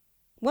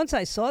 Once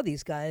I saw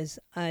these guys,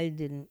 I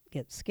didn't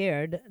get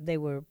scared. They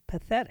were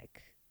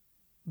pathetic.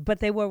 But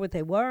they were what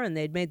they were, and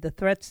they'd made the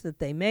threats that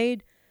they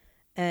made,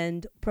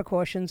 and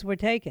precautions were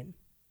taken.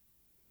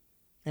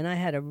 And I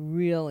had a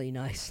really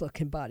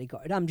nice-looking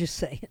bodyguard. I'm just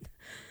saying.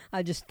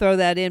 I just throw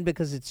that in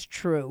because it's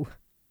true.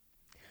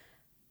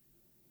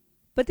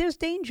 But there's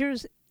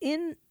dangers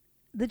in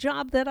the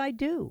job that I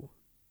do.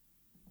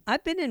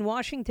 I've been in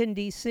Washington,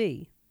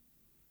 D.C.,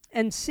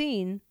 and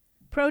seen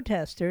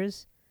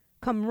protesters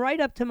come right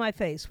up to my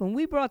face. When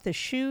we brought the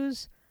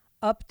shoes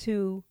up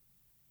to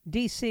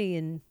D.C.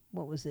 in,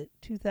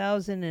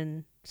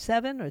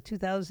 2007 or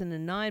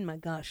 2009? My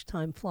gosh,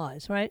 time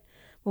flies, right?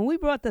 When we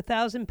brought the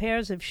 1,000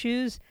 pairs of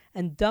shoes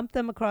and dumped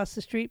them across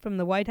the street from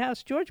the White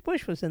House, George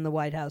Bush was in the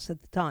White House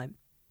at the time.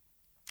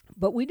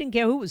 But we didn't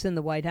care who was in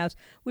the White House.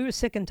 We were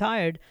sick and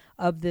tired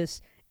of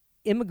this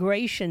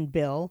immigration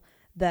bill,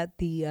 that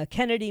the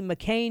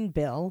Kennedy-McCain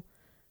bill,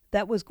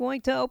 that was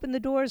going to open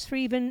the doors for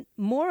even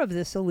more of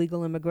this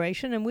illegal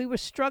immigration, and we were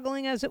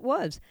struggling as it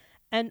was.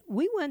 And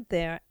we went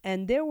there,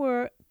 and there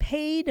were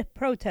paid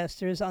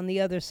protesters on the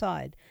other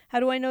side. How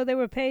do I know they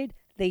were paid?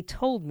 They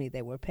told me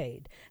they were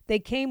paid. They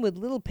came with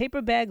little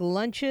paper bag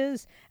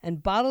lunches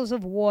and bottles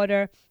of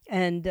water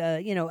and,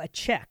 a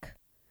check.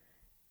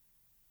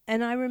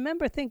 And I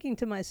remember thinking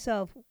to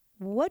myself,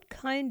 what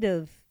kind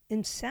of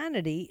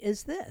insanity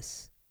is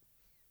this?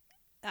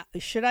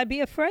 Should I be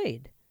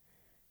afraid?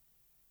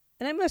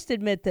 And I must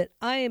admit that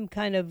I am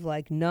kind of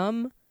like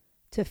numb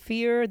to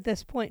fear at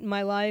this point in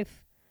my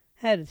life.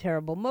 Had a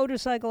terrible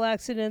motorcycle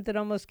accident that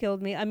almost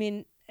killed me. I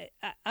mean,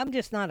 I'm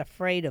just not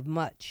afraid of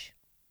much.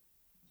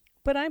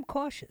 But I'm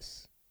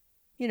cautious,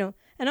 and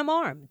I'm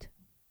armed.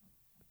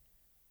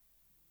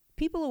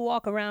 People who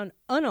walk around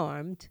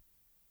unarmed,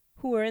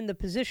 who are in the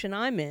position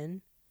I'm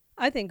in,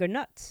 I think are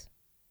nuts.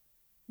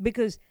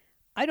 Because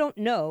I don't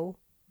know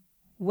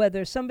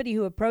whether somebody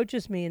who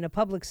approaches me in a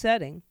public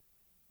setting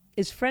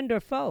is friend or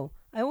foe.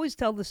 I always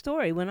tell the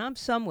story when I'm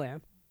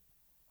somewhere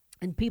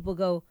and people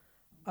go,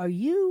 "Are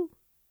you?"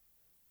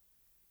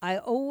 I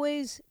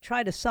always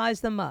try to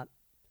size them up.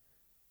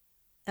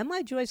 Am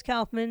I Joyce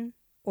Kaufman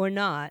or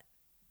not?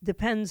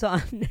 Depends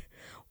on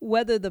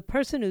whether the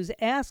person who's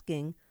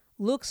asking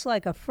looks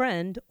like a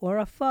friend or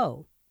a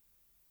foe.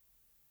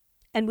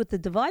 And with the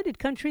divided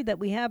country that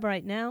we have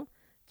right now,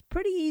 it's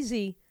pretty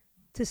easy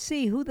to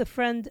see who the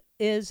friend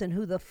is and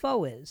who the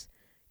foe is.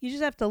 You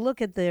just have to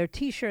look at their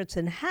T-shirts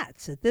and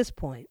hats at this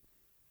point.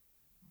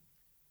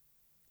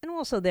 And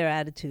also their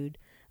attitude.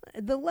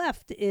 The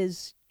left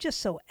is just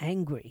so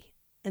angry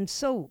and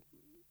so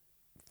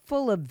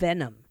full of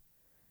venom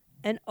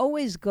and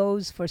always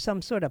goes for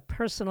some sort of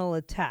personal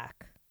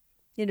attack.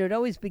 It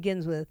always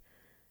begins with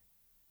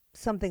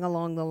something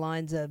along the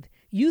lines of,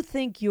 you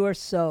think you're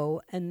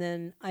so, and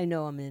then I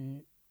know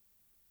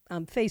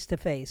I'm face to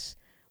face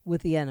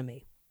with the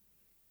enemy.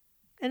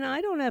 And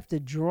I don't have to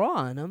draw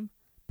on them,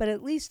 but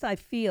at least I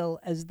feel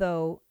as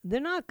though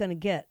they're not going to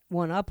get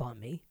one up on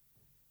me.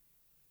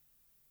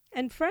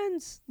 And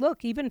friends,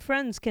 look, even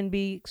friends can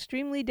be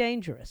extremely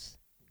dangerous.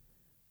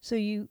 So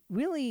you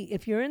really,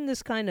 if you're in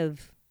this kind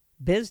of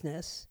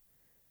business,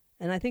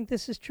 and I think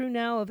this is true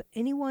now of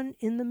anyone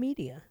in the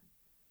media,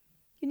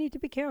 you need to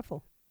be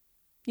careful.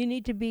 You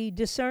need to be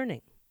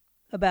discerning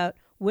about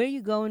where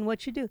you go and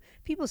what you do.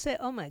 People say,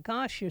 "Oh my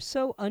gosh, you're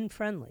so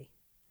unfriendly."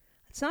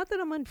 It's not that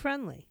I'm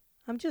unfriendly.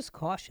 I'm just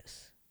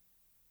cautious.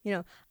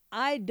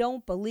 I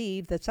don't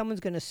believe that someone's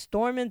going to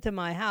storm into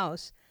my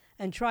house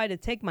and try to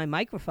take my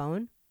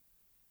microphone.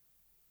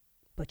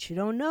 But you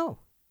don't know.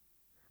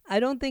 I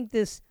don't think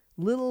this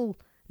little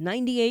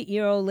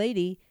 98-year-old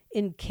lady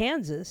in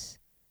Kansas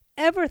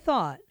ever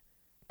thought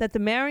that the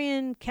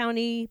Marion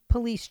County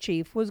police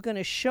chief was going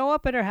to show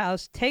up at her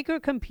house, take her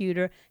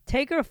computer,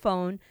 take her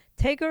phone,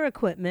 take her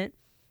equipment,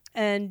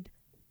 and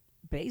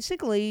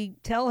basically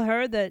tell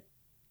her that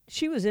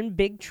she was in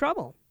big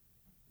trouble.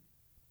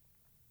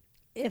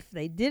 If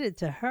they did it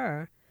to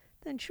her,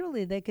 then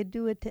surely they could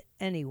do it to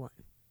anyone.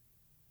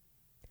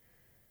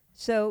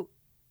 So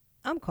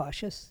I'm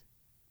cautious.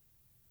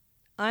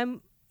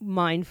 I'm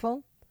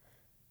mindful.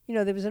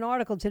 There was an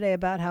article today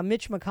about how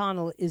Mitch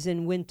McConnell is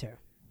in winter,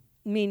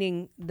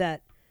 meaning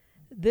that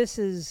this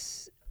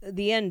is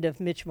the end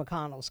of Mitch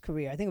McConnell's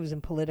career. I think it was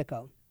in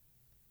Politico.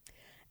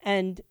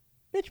 And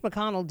Mitch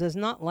McConnell does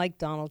not like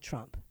Donald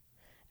Trump.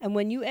 And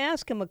when you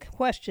ask him a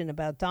question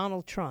about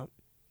Donald Trump,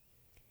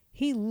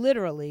 he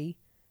literally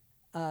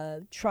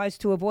tries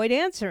to avoid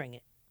answering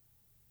it.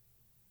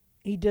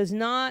 He does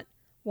not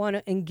want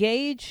to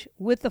engage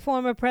with the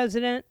former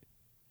president.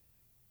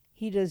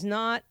 He does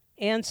not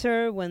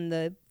answer when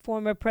the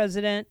former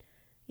president,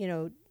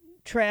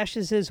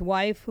 trashes his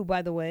wife, who,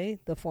 by the way,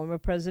 the former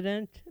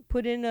president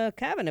put in a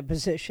cabinet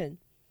position.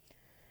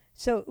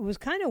 So it was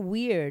kind of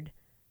weird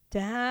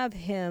to have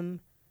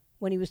him,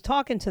 when he was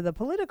talking to the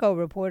Politico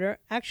reporter,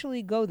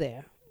 actually go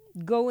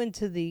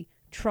into the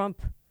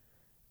Trump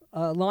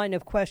line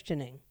of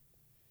questioning.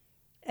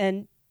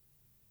 And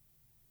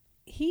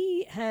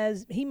he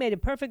made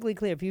it perfectly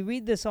clear, if you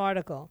read this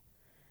article,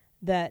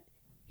 that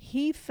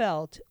he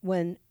felt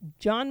when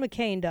John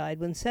McCain died,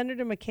 when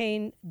Senator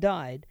McCain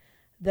died,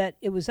 that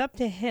it was up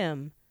to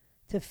him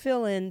to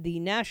fill in the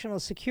national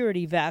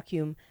security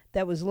vacuum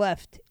that was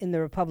left in the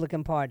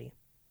Republican Party.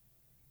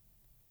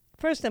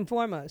 First and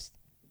foremost,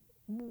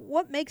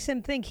 what makes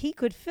him think he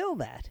could fill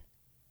that?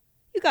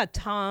 You got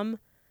Tom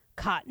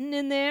Cotton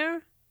in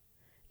there.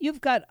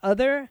 You've got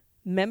other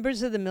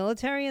members of the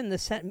military and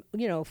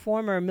the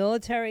former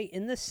military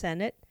in the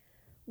Senate.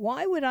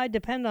 Why would I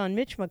depend on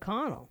Mitch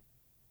McConnell,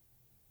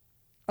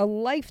 a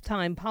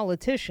lifetime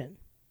politician,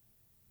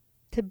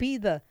 to be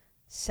the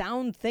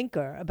sound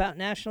thinker about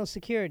national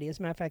security? As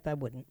a matter of fact, I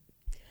wouldn't.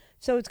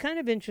 So it's kind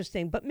of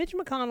interesting. But Mitch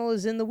McConnell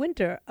is in the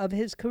winter of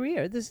his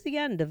career. This is the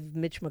end of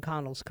Mitch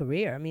McConnell's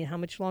career. I mean, how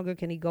much longer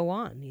can he go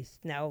on? He's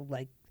now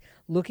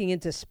looking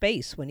into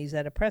space when he's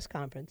at a press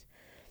conference.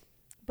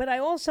 But I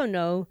also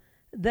know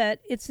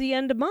that it's the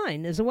end of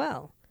mine as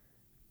well.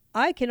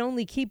 I can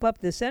only keep up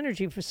this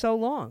energy for so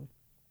long.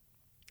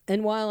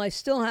 And while I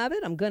still have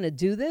it, I'm going to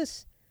do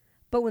this.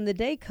 But when the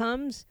day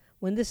comes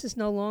when this is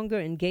no longer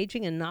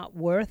engaging and not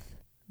worth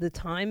the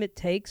time it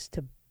takes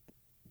to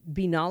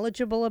be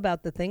knowledgeable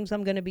about the things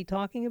I'm going to be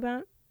talking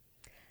about,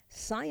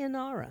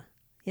 sayonara.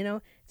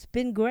 It's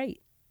been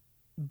great,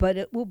 but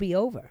it will be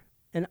over.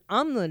 And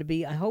I'm going to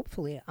be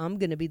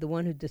the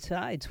one who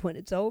decides when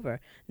it's over.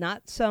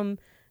 Not some,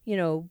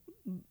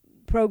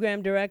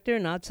 program director,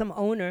 not some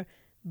owner,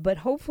 but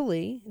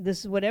hopefully,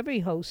 this is what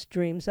every host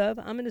dreams of.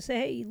 I'm going to say,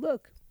 hey,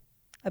 look,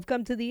 I've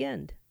come to the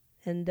end.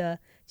 And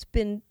it's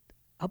been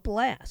a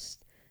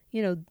blast.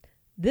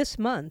 This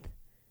month,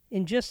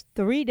 in just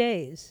 3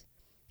 days,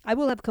 I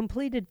will have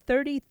completed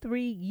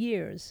 33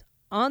 years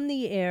on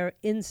the air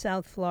in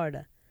South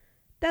Florida.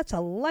 That's a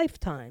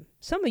lifetime.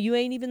 Some of you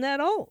ain't even that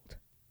old.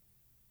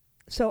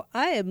 So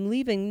I am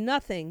leaving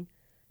nothing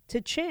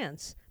to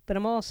chance, but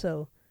I'm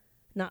also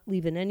not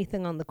leaving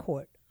anything on the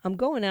court. I'm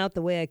going out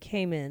the way I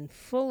came in,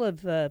 full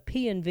of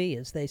P&V,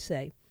 as they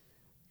say,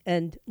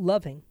 and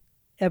loving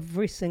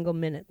every single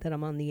minute that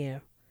I'm on the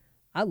air.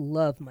 I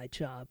love my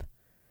job,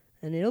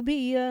 and it'll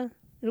be a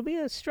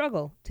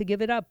struggle to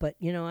give it up, but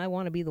I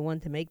want to be the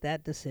one to make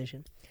that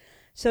decision.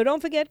 So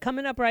don't forget,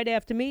 coming up right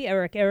after me,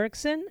 Eric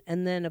Erickson,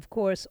 and then of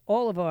course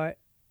all of our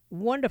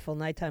wonderful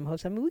nighttime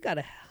hosts. I mean, we got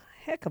a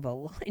heck of a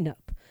lineup.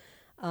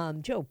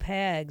 Joe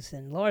Pags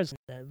and Lars,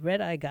 the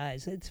Red Eye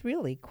guys. It's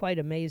really quite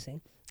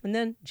amazing. And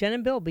then Jen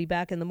and Bill will be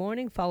back in the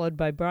morning, followed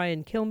by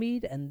Brian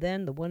Kilmeade, and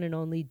then the one and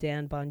only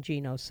Dan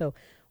Bongino. So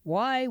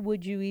why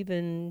would you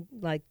even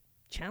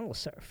channel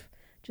surf?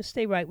 Just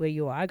stay right where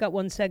you are. I got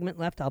one segment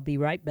left. I'll be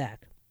right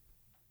back.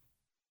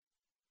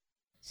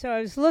 So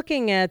I was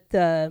looking at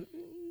the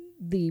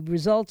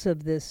results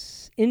of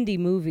this indie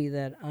movie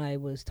that I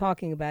was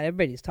talking about.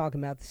 Everybody's talking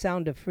about, The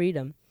Sound of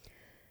Freedom.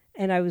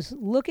 And I was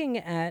looking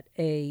at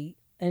an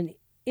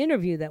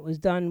interview that was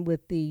done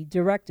with the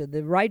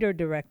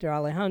writer-director,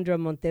 Alejandro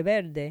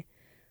Monteverde,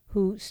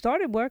 who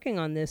started working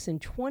on this in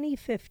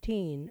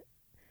 2015,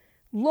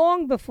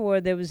 long before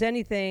there was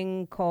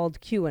anything called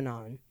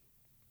QAnon.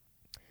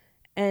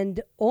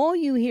 And all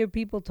you hear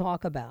people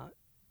talk about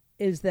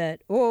is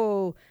that,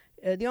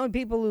 the only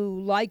people who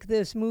like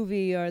this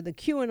movie are the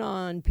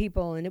QAnon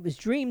people, and it was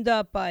dreamed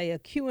up by a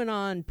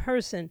QAnon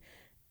person.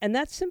 And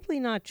that's simply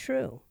not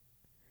true.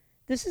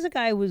 This is a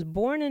guy who was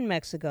born in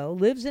Mexico,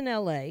 lives in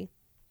L.A.,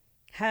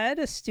 had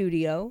a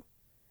studio,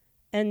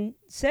 and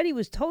said he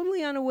was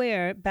totally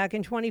unaware back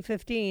in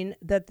 2015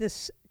 that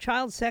this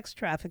child sex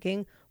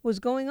trafficking was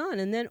going on.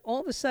 And then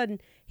all of a sudden,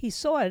 he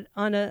saw it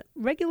on a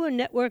regular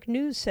network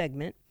news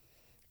segment,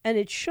 and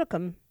it shook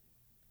him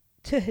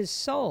to his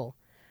soul,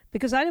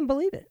 because I didn't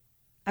believe it.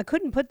 I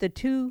couldn't put the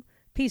two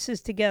pieces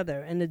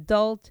together, an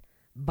adult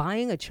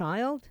buying a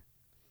child.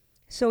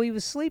 So he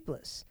was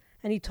sleepless.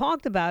 And he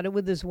talked about it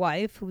with his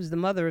wife, who was the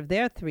mother of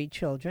their 3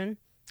 children,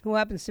 who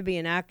happens to be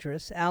an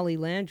actress, Allie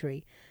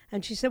Landry.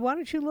 And she said, why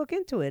don't you look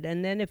into it?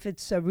 And then if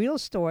it's a real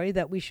story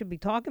that we should be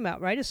talking about,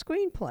 write a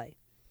screenplay.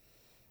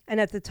 And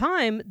at the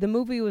time, the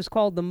movie was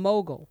called The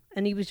Mogul.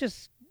 And he was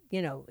just,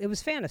 it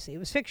was fantasy. It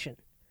was fiction.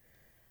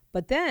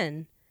 But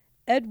then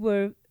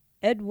Eduardo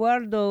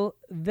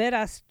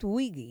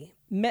Verastuygi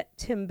met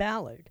Tim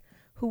Ballard,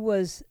 who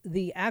was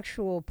the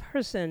actual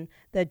person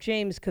that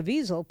James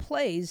Caviezel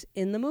plays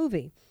in the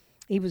movie.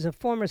 He was a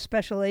former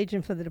special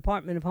agent for the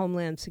Department of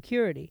Homeland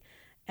Security.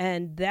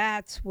 And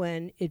that's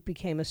when it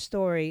became a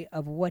story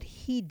of what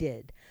he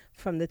did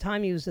from the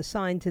time he was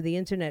assigned to the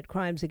Internet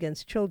Crimes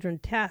Against Children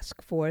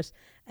Task Force,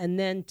 and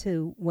then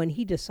to when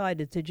he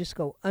decided to just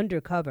go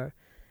undercover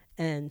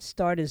and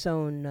start his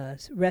own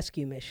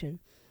rescue mission.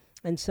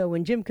 And so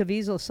when Jim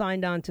Caviezel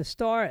signed on to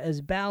star as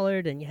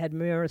Ballard, and you had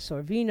Mira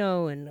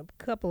Sorvino and a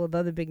couple of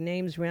other big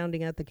names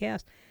rounding out the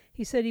cast,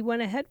 he said he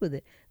went ahead with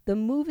it. The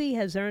movie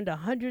has earned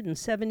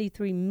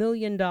 $173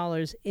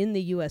 million in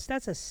the U.S.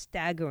 That's a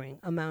staggering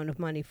amount of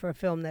money for a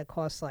film that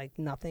costs like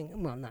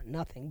nothing. Well, not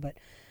nothing, but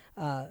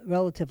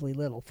relatively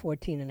little,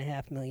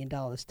 $14.5 million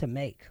to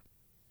make.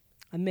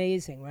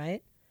 Amazing,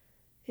 right?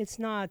 It's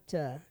not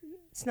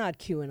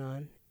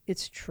QAnon.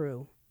 It's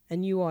true.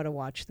 And you ought to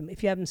watch them.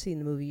 If you haven't seen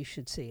the movie, you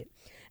should see it.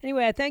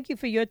 Anyway, I thank you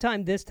for your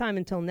time this time.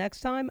 Until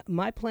next time,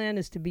 my plan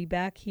is to be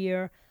back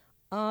here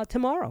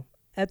tomorrow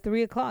at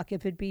 3 o'clock,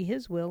 if it be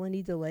his will and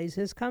he delays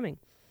his coming.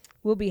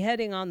 We'll be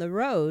heading on the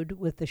road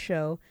with the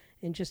show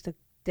in just a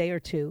day or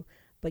two,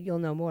 but you'll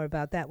know more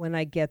about that when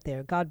I get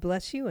there. God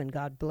bless you, and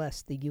God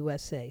bless the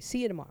USA.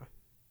 See you tomorrow.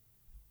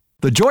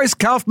 The Joyce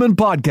Kaufman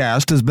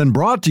Podcast has been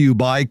brought to you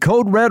by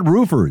Code Red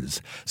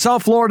Roofers,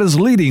 South Florida's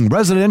leading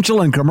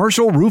residential and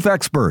commercial roof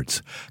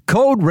experts.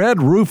 Code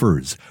Red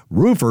Roofers,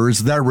 roofers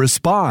that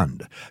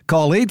respond.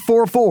 Call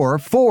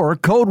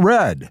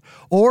 844-4-CODE-RED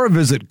or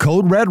visit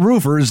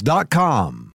CodeRedRoofers.com.